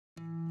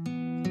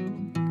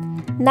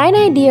9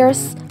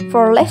 ideas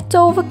for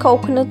leftover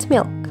coconut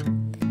milk.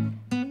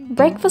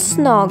 Breakfast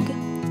Snog.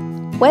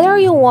 Whether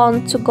you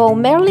want to go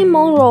Marilyn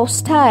Monroe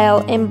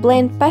style and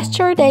blend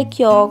pastured egg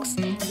yolks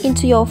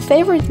into your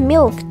favorite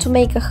milk to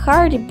make a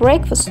hearty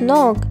breakfast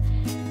snog,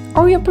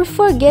 or you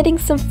prefer getting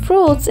some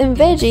fruits and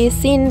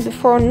veggies in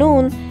before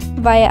noon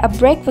via a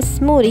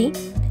breakfast smoothie,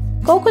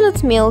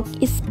 coconut milk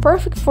is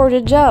perfect for the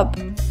job.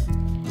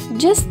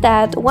 Just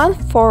add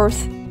 1/4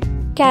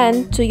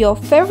 can to your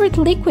favorite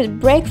liquid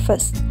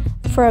breakfast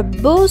for a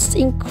boost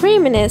in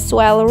creaminess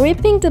while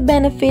reaping the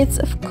benefits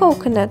of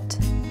coconut.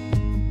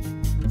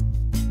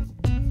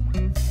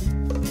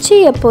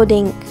 Chia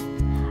pudding.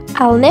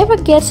 I'll never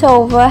get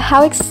over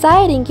how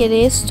exciting it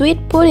is to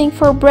eat pudding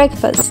for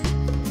breakfast.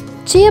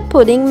 Chia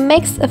pudding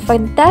makes a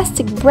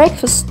fantastic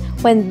breakfast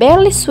when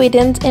barely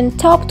sweetened and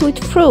topped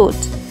with fruit,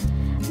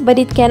 but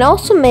it can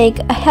also make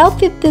a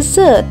healthy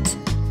dessert.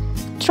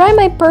 Try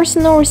my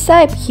personal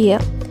recipe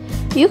here.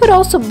 You could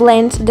also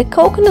blend the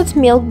coconut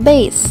milk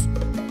base,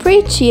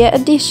 pre-chia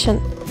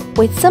edition,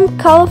 with some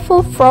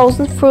colorful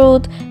frozen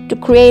fruit to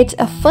create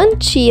a fun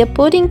chia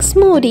pudding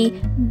smoothie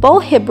bowl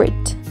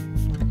hybrid.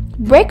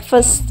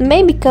 Breakfast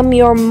may become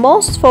your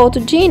most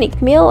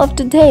photogenic meal of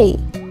the day.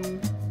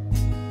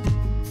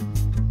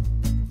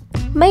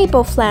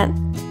 Maple flan.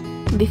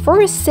 Before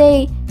you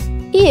say,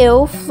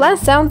 "Ew, flan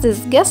sounds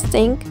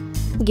disgusting,"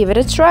 give it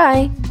a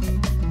try.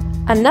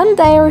 A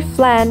non-dairy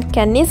flan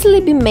can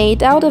easily be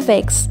made out of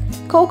eggs,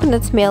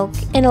 coconut milk,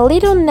 and a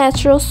little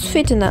natural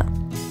sweetener.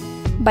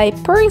 By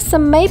pouring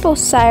some maple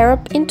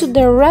syrup into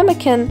the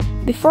ramekin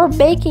before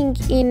baking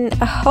in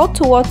a hot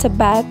water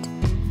bath,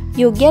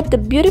 you'll get the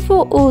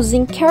beautiful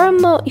oozing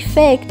caramel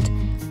effect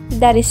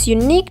that is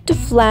unique to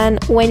flan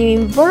when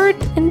you invert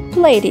and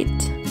plate it.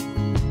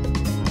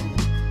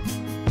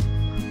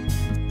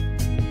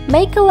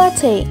 Make a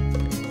latte.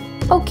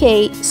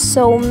 Okay,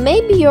 so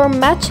maybe your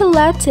matcha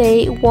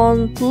latte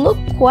won't look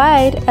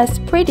quite as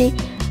pretty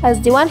as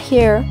the one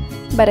here,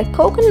 but a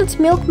coconut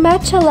milk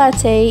matcha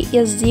latte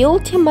is the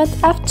ultimate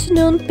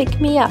afternoon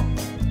pick-me-up.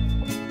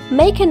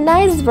 Make a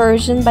nice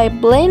version by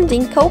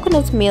blending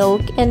coconut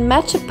milk and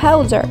matcha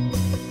powder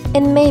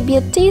and maybe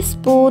a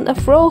teaspoon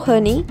of raw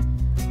honey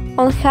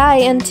on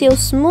high until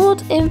smooth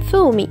and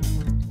foamy.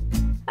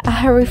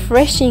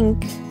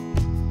 Refreshing.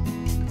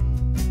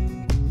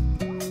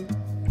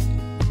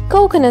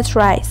 Coconut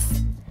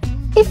rice.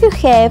 If you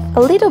have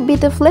a little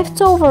bit of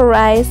leftover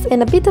rice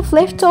and a bit of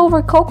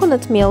leftover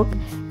coconut milk,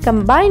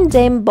 combine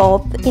them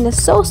both in a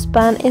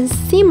saucepan and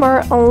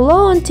simmer on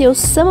low until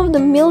some of the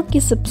milk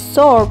is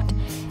absorbed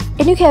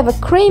and you have a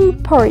creamy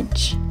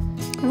porridge.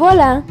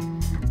 Voila!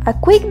 A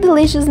quick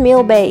delicious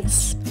meal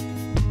base.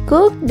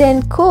 Cooked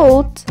then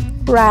cooled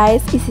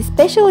rice is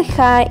especially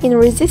high in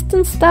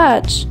resistant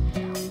starch,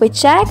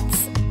 which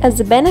acts as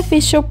a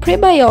beneficial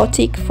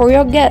prebiotic for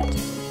your gut,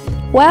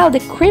 while the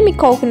creamy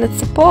coconut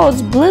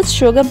supports blood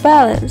sugar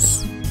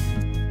balance.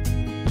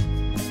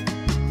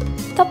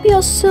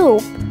 Tapio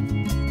soup.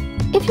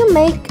 If you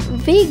make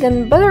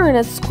vegan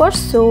butternut squash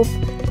soup,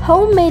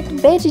 homemade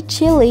veggie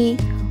chili,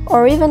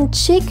 or even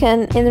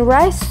chicken and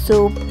rice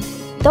soup,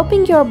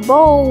 topping your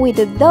bowl with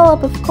a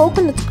dollop of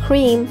coconut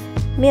cream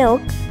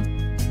milk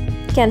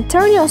can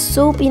turn your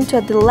soup into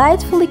a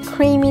delightfully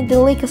creamy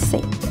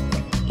delicacy.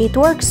 It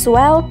works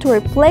well to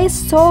replace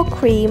sour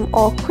cream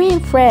or creme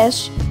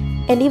fraiche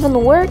and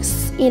even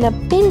works in a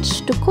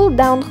pinch to cool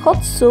down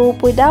hot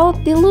soup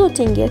without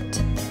diluting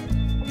it.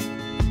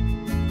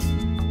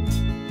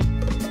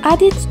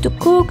 Add it to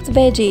cooked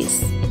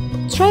veggies.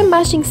 Try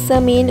mashing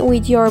some in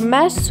with your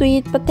mashed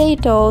sweet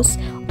potatoes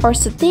or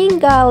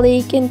sauteing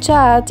garlic and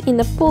chives in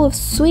a pool of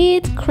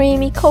sweet,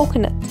 creamy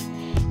coconut.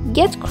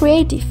 Get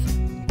creative.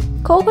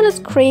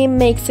 Coconut cream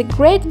makes a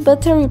great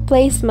butter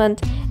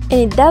replacement and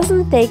it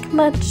doesn't take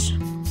much.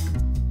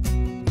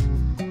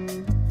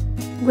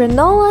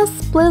 Granolas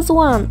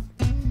 +1.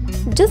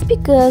 Just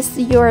because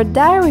you're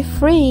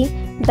dairy-free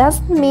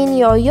doesn't mean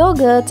your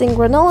yogurt and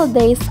granola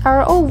days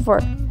are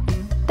over.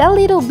 That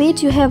little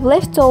bit you have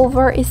left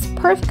over is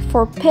perfect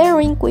for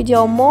pairing with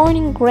your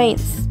morning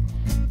grains.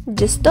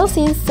 Just toss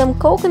in some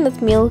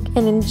coconut milk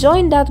and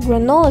enjoy that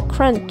granola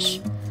crunch.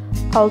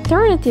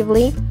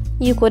 Alternatively,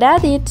 you could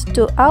add it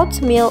to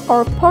oatmeal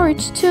or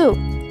porridge too.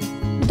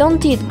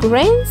 Don't eat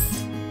grains?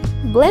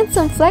 Blend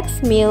some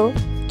flax meal,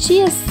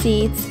 chia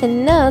seeds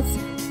and nuts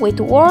with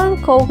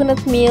warm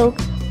coconut milk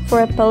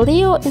for a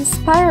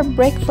paleo-inspired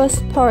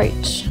breakfast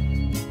porridge.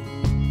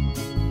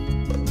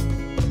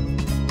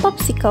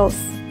 Popsicles.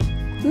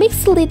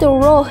 Mix a little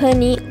raw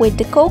honey with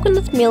the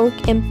coconut milk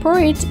and pour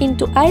it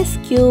into ice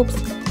cubes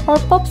or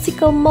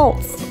popsicle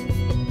molds.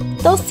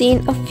 Toss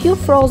in a few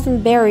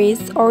frozen berries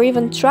or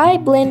even try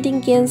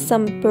blending in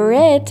some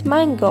pureed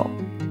mango.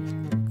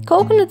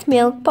 Coconut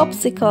milk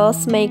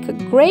popsicles make a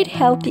great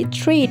healthy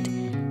treat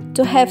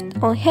to have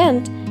on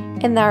hand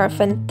and are a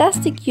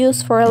fantastic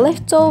use for a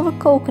leftover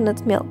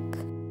coconut milk.